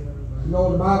 You know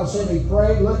what the Bible said? He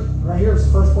prayed. Look, right here is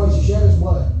the first place he shed his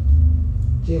blood.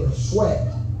 Till his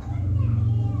sweat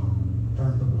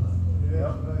turned to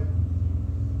blood.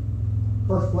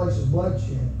 First place is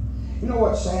bloodshed. You know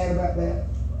what's sad about that?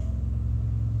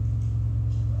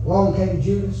 Along came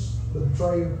Judas, the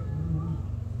betrayer.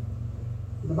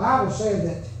 The Bible said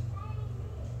that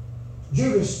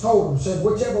Judas told him, said,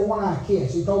 whichever one I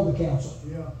kiss, he told the council.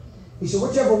 He said,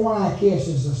 whichever one I kiss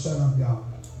is the Son of God.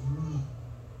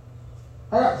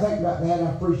 I got to think about that, and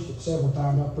I've preached it several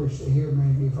times. I've preached it here,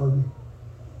 many of you have heard me.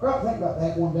 I got to think about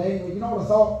that one day. You know what I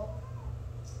thought?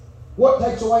 What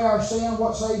takes away our sin?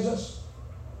 What saves us?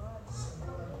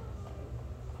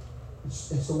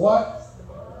 It's the what?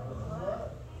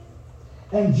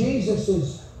 And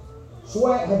Jesus'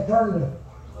 sweat had turned to blood.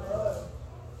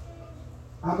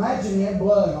 I imagine he had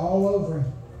blood all over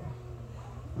him.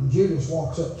 And Judas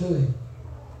walks up to him.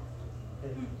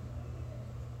 Let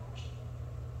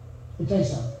me tell you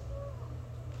something.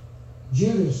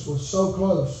 Judas was so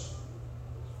close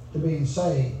to being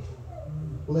saved.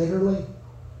 Literally,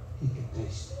 he could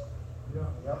taste it.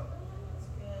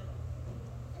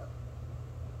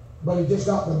 But he just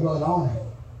got the blood on him.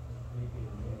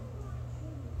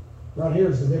 Right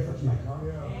here's the difference maker.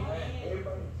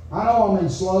 I know I'm in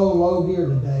slow, low gear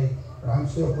today, but I'm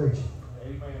still preaching.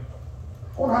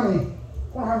 I wonder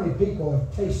how many people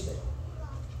have tasted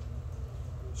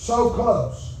so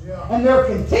close. And they're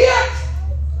content.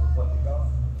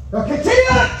 They're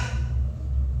content.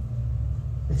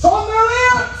 It's on their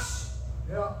lips.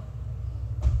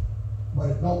 But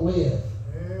it don't live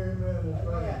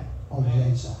on the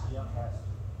inside.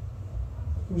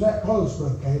 It was that close,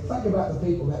 Brother Caleb. Think about the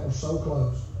people that were so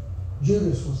close.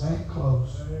 Judas was that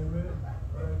close.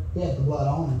 He had the blood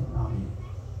on him, but not him.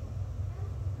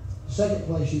 The second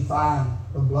place you find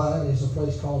the blood is a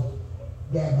place called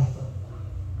Gabbatha.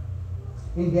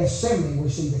 In Gethsemane, we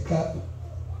see the cup.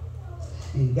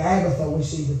 In Gabbatha, we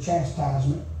see the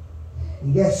chastisement.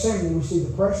 In Gethsemane, we see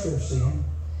the pressure of sin.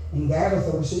 In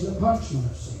Gabbatha, we see the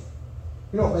punishment of sin.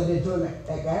 You know what they did to him at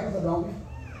Gabbatha, don't you?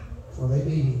 That's where they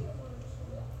beat him.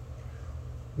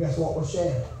 Guess what was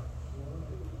shed?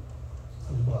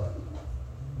 His blood.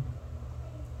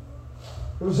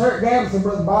 It was there at Gabbatha,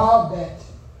 Brother Bob, that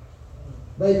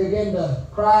they began to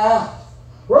cry out,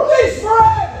 "Release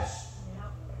Barabbas!"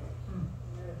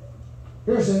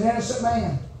 Here's an innocent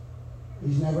man.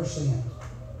 He's never sinned.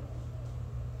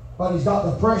 But he's got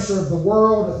the pressure of the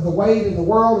world, the weight of the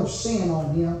world of sin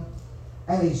on him.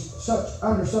 And he's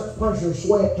under such pressure,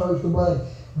 sweat turns to blood.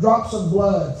 Drops of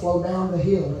blood flow down the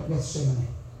hill at Gethsemane.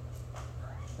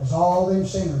 As all them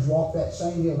sinners walked that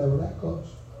same hill, they were that close.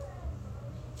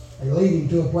 They lead him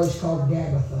to a place called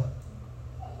Gabbatha.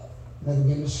 They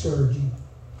begin to scourge him.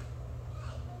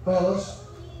 Fellas,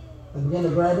 they begin to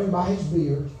grab him by his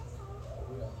beard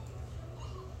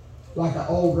like an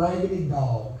old raggedy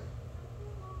dog.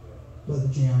 Brother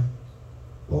Jim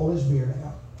pulled his beard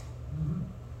out,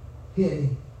 hit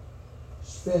him,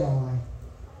 spit on him,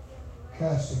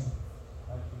 cuss him,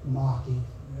 mock him,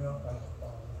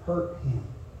 hurt him.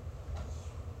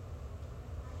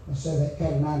 They said that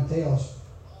cat of nine tails,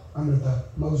 under the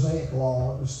Mosaic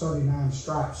law, it was 39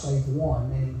 stripes save one,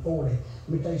 meaning 40. Let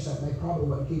me tell you something, they probably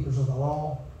weren't keepers of the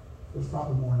law. It was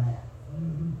probably more than that.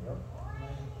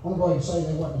 I'm going to go ahead and say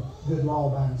they weren't good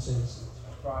law-abiding citizens.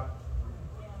 Right.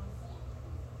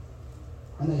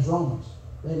 And there's Romans.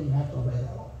 They didn't even have to obey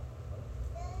that law.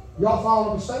 Y'all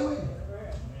follow me? Stay with me.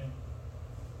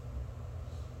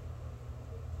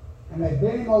 And they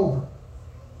bent him over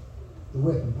the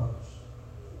whipping post.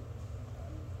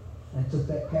 They took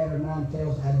that cat of nine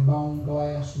tails that had bone,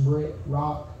 glass, brick,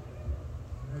 rock,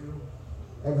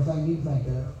 everything you think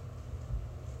of.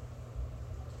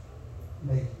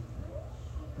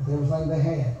 With everything they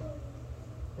had,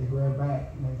 they grabbed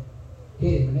back and they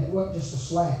hit him. And it wasn't just a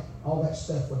slap. All that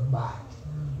stuff would bite.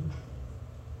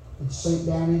 It'd sink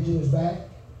down into his back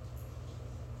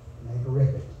and they'd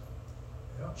rip it.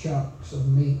 Chunks of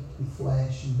meat and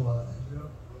flesh and blood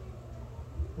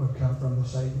would come from the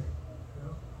Savior.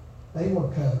 They were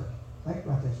covered. Think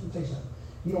about this. Let me tell you something.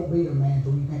 You don't beat a man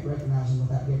until you can't recognize him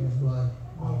without getting his blood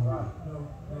on him.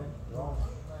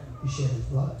 He shed his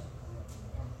blood.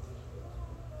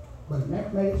 But it never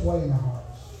made its way in their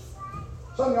hearts.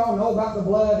 Some of y'all know about the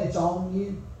blood. It's on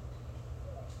you.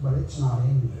 But it's not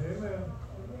in you. Amen.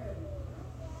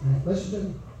 And listen to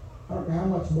me. I don't care how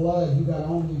much blood you got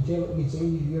on you, until it gets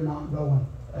in you, you're not going to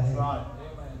That's heaven. right.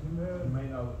 Amen. You may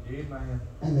know. Amen.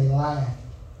 And they laughed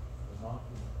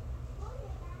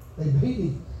They beat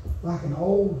him like an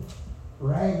old,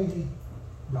 raggedy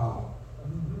dog.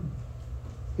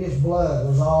 His blood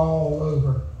was all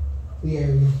over the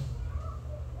area.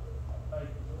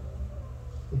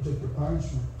 He took your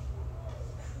punishment.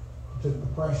 He took the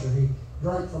pressure. He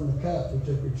drank from the cup. He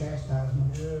took your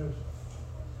chastisement. Yes.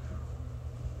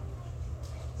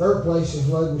 Third place his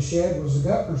blood was shed was the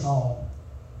governor's hall.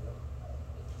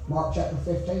 Mark chapter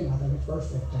 15, I think it's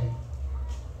verse 15.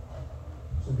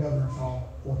 It's the governor's hall,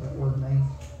 what that word means.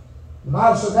 The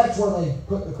Bible said that's where they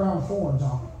put the crown of thorns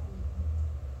on him.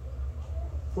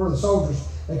 Where the soldiers,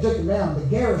 they took him down. The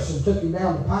garrison took him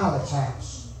down to Pilate's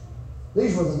house.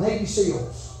 These were the Navy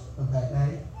SEALs of that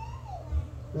day.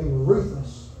 They were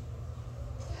ruthless.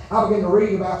 I began to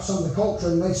read about some of the culture,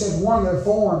 and they said one of their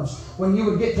forms, when you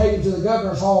would get taken to the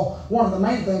governor's hall, one of the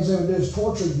main things they would do is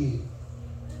torture you.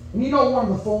 And you know one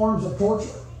of the forms of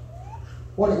torture?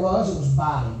 What it was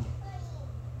biting.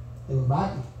 They would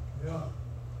bite you. Yeah.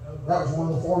 That was one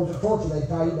of the forms of torture. They'd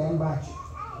tie you down and bite you.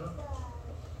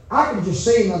 I can just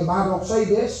see, now the Bible don't say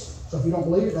this, so if you don't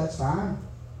believe it, that's fine.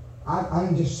 I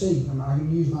can just see. I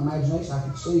can use my imagination. I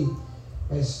can see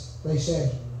as they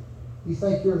said, you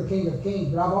think you're the King of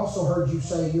Kings, but I've also heard you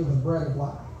say you're the bread of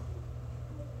life.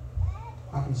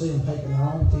 I can see them taking their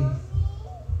own teeth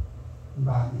and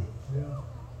biting it. Yeah.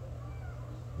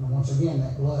 And once again,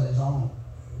 that blood is on.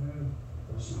 Amen.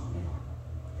 It's not on.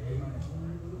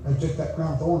 They took that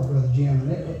crown of thorns, Brother Jim,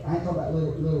 and I ain't talking about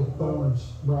little thorns,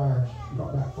 briars. I'm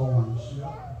talking about thorns.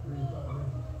 Yeah.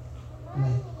 And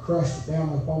they crushed it down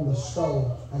upon the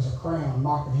skull as a crown,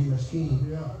 mocking him as king.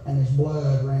 Yeah. And his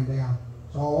blood ran down.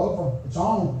 It's all over him. It's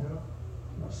on him. Yeah.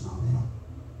 But it's not him.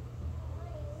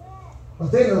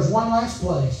 But then there's one last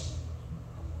place.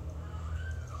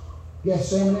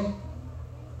 Gethsemane,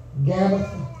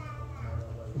 Gabbatha,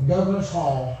 the governor's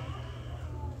hall.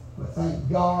 But thank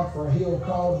God for a hill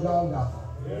called Golgotha.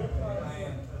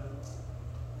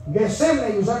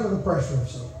 Gethsemane was under the pressure of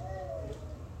sin.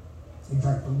 He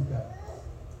drank from the cup.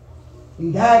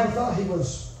 In Gabbatha, he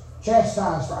was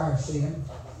chastised for our sin.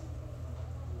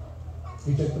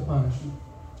 He took the punishment.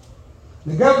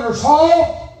 In the governor's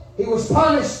hall, he was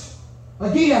punished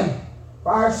again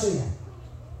for our sin.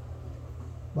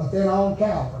 But then on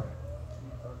Calvary,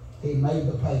 he made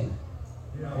the payment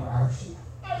for our sin.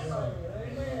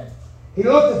 He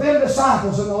looked at them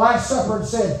disciples in the Last Supper and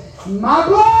said, my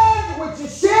blood which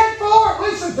is shed for,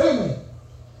 listen to me,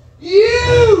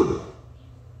 you.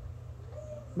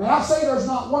 May I say there's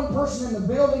not one person in the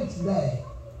building today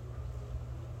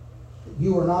that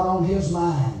you are not on his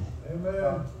mind.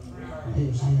 Amen. And he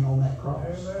was hanging on that cross.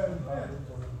 Amen.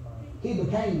 He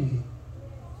became you.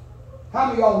 How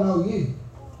many of y'all know you?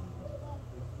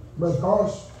 Brother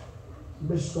Carlos, I'm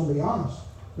just going to be honest.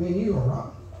 Me and you are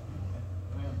right.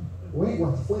 We ain't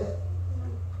worth the flip.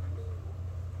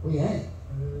 We ain't.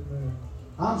 Amen.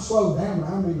 I'm slowed down, but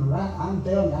I'm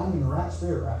telling you, I'm in the right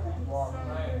spirit right now.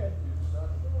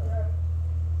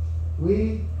 We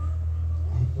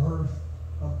ain't worth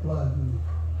of blood.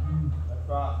 That's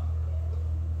right.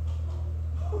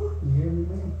 You hear me,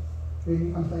 man?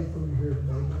 Baby, I'm thankful you're here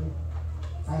today, baby.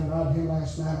 I invited him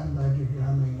last night. I'm glad you're here.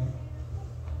 I mean that.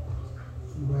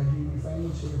 I'm glad you and your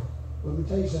family's here. Let me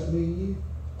tell you something, me and you,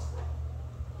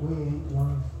 we ain't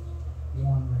worth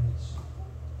one red cent.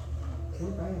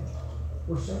 We're bad.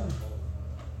 We're selling.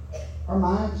 Our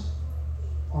minds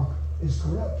is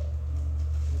corrupt.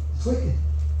 It's wicked.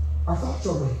 Our thoughts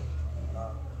are wicked.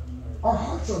 Our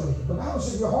hearts are wicked. The Bible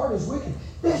says your heart is wicked.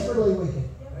 Desperately wicked.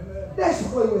 Amen.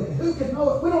 Desperately wicked. Who can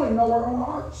know it? We don't even know our own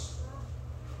hearts.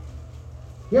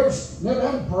 You ever never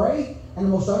had to pray and the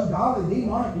most ungodly,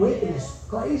 demonic, wickedest,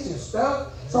 craziest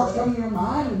stuff starts coming to your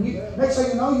mind, and you next thing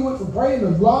you know, you went from praying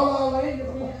to blah blah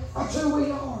land. That's who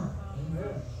we are.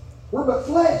 Amen. We're but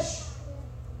flesh.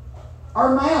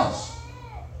 Our mouths,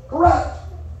 corrupt.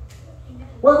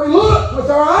 Where we look with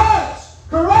our eyes,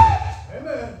 correct.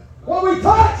 Amen. What we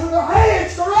touch with our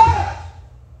hands, correct.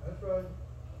 That's right.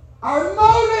 Our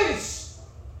motives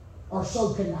are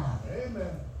so conniving.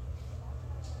 Amen.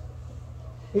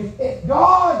 If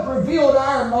God revealed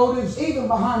our motives, even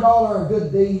behind all our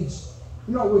good deeds,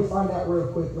 you know what we'd find out real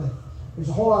quickly? There's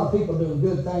a whole lot of people doing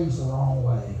good things the wrong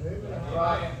way. Amen.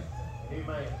 Right.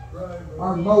 Amen. Right.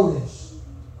 Our motives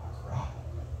are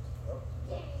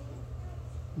rotten.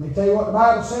 Let me tell you what the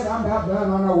Bible said. I'm about done.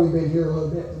 I know we've been here a little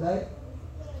bit today.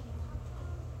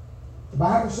 The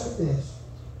Bible said this: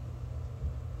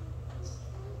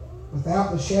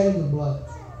 without the shedding of blood.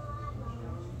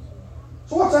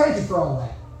 So what's the answer for all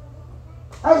that?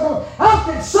 How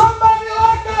can somebody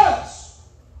like us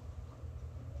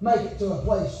make it to a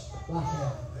place like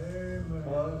heaven? Amen.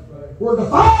 That's right. We're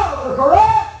defiled, we're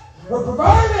corrupt, We're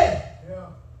perverted. Yeah.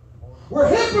 We're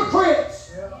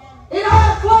hypocrites. Yeah. In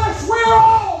our flesh, we're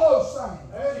all those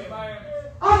things. Amen.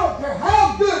 I don't care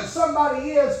how good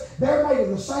somebody is, they're made of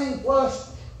the same flesh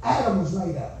Adam was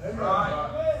made of.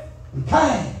 Amen. And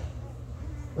Cain.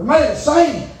 They're made of the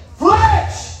same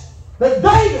flesh that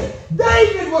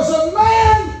David was a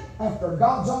man after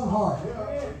God's own heart.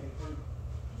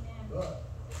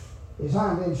 His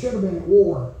hind end should have been at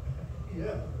war.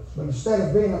 Yeah. But instead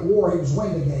of being at war, he was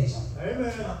window gazing.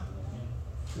 Amen.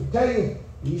 I tell you,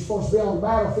 you're supposed to be on the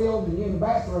battlefield and you're in the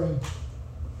bathroom.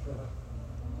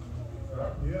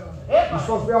 Yeah. You're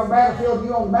supposed to be on the battlefield and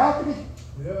you're on the balcony.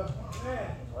 Yeah.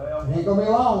 It ain't going to be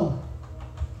long.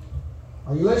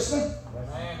 Are you listening?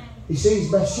 He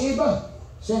sees Bathsheba,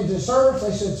 sends his servants.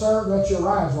 They said, "Sir, that's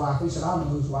Uriah's wife." He said, "I know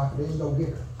whose wife it is. Go get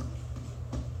her."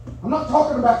 I'm not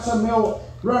talking about some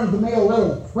run-of-the-mill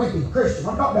little wimpy Christian.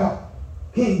 I'm talking about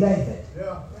King David.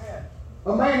 Yeah.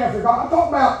 A man after God. I'm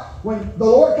talking about when the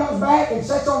Lord comes back and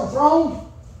sits on the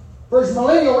throne for his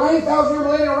millennial reign, 1,000-year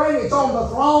millennial reign. It's on the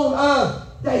throne of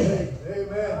David.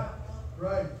 Amen.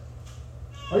 Right.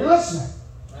 Are you listening?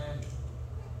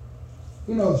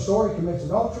 You know the story. He commits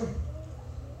adultery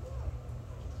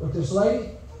with this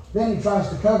lady. Then he tries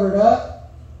to cover it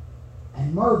up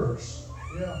and murders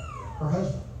Yeah. her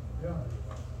husband. Yeah.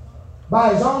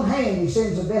 By his own hand, he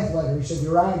sends a death letter. He said,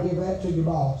 "Uriah, give that to your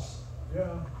boss. Yeah.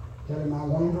 Tell him I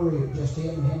want him to read it, just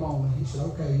him and him only." He said,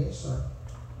 "Okay, yes, sir.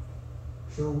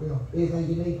 Sure will. Anything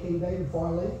you need, King David, before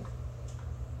I leave?"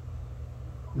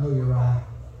 "No, Uriah.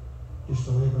 Just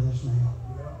deliver this now."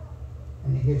 Yeah.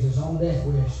 And he gives his own death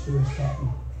wish to his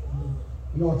captain.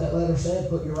 You know what that letter said?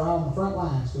 Put Uriah on the front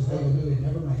lines, because David knew he'd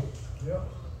never make it. Yeah.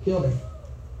 Killed him.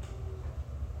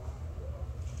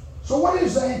 So what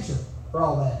is the answer for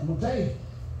all that? I'm going to tell you.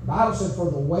 The Bible said, for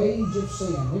the wage of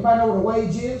sin. Anybody know what a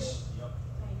wage is?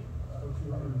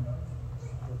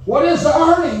 What is the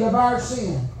earning of our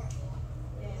sin?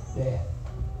 Death.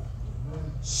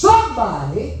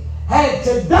 Somebody had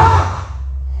to die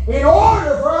in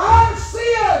order for our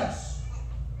sins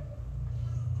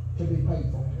to be paid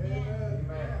for.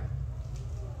 Amen.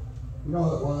 You know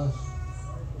who it was?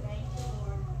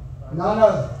 None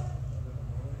other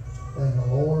than the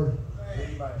Lord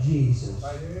Jesus.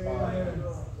 Amen.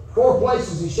 4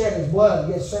 places he shed his blood: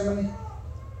 Gethsemane,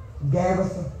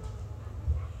 Gabbatha,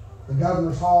 the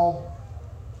governor's hall,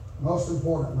 most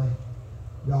importantly,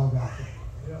 Golgotha.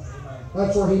 Yeah.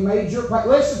 That's where he made your pay.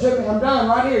 Listen to me, I'm done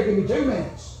right here. Give me 2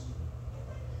 minutes.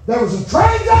 There was a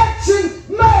transaction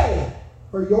made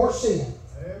for your sin.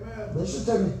 Amen. Listen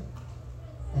to me.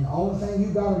 And the only thing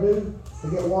you got to do to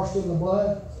get washed in the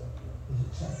blood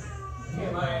is accept it.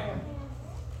 Amen.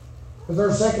 Because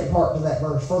there's a second part to that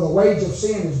verse. For the wage of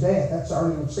sin is death. That's the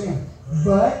earning of sin.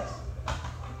 But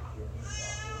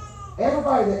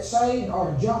everybody that's saved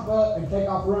ought to jump up and take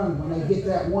off running when they get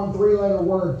that 1 3-letter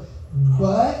word.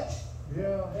 But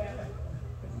Yeah.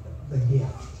 the gift.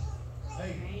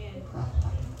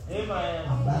 Amen.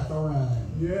 I'm about to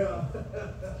run. Yeah.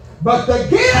 But the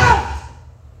gift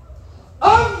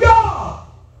of God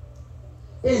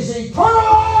is eternal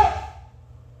life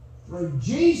through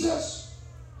Jesus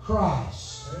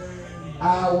Christ,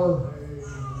 our Lord.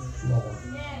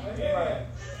 Amen.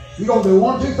 You're going to do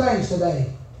 1 of 2 things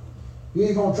today. You're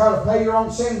either going to try to pay your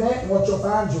own sin debt, and what you'll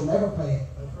find is you'll never pay it.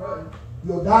 That's right.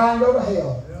 You'll die and go to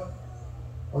hell. Yeah.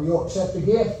 Or you'll accept a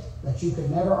gift that you could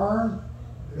never earn.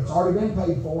 It's already been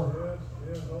paid for. Yes.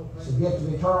 Yes. Oh, It's the gift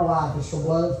of eternal life. It's the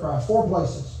blood of Christ. 4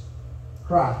 places.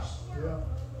 Christ yeah.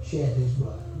 shed his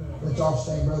blood. Let's all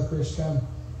stand. Brother Chris, come.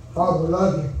 Father, we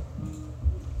love you.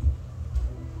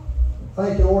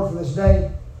 Thank you, Lord, for this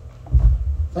day.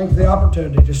 Thank you for the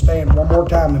opportunity to stand one more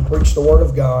time and preach the Word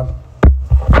of God.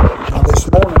 Now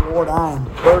this morning, Lord, I am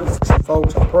burdened for some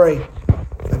folks. I pray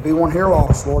if there be one here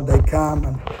lost, Lord, they'd come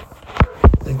and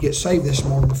they'd get saved this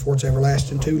morning before it's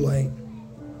everlasting too late.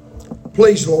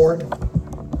 Please, Lord,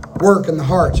 work in the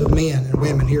hearts of men and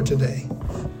women here today.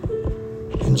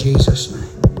 In Jesus' name.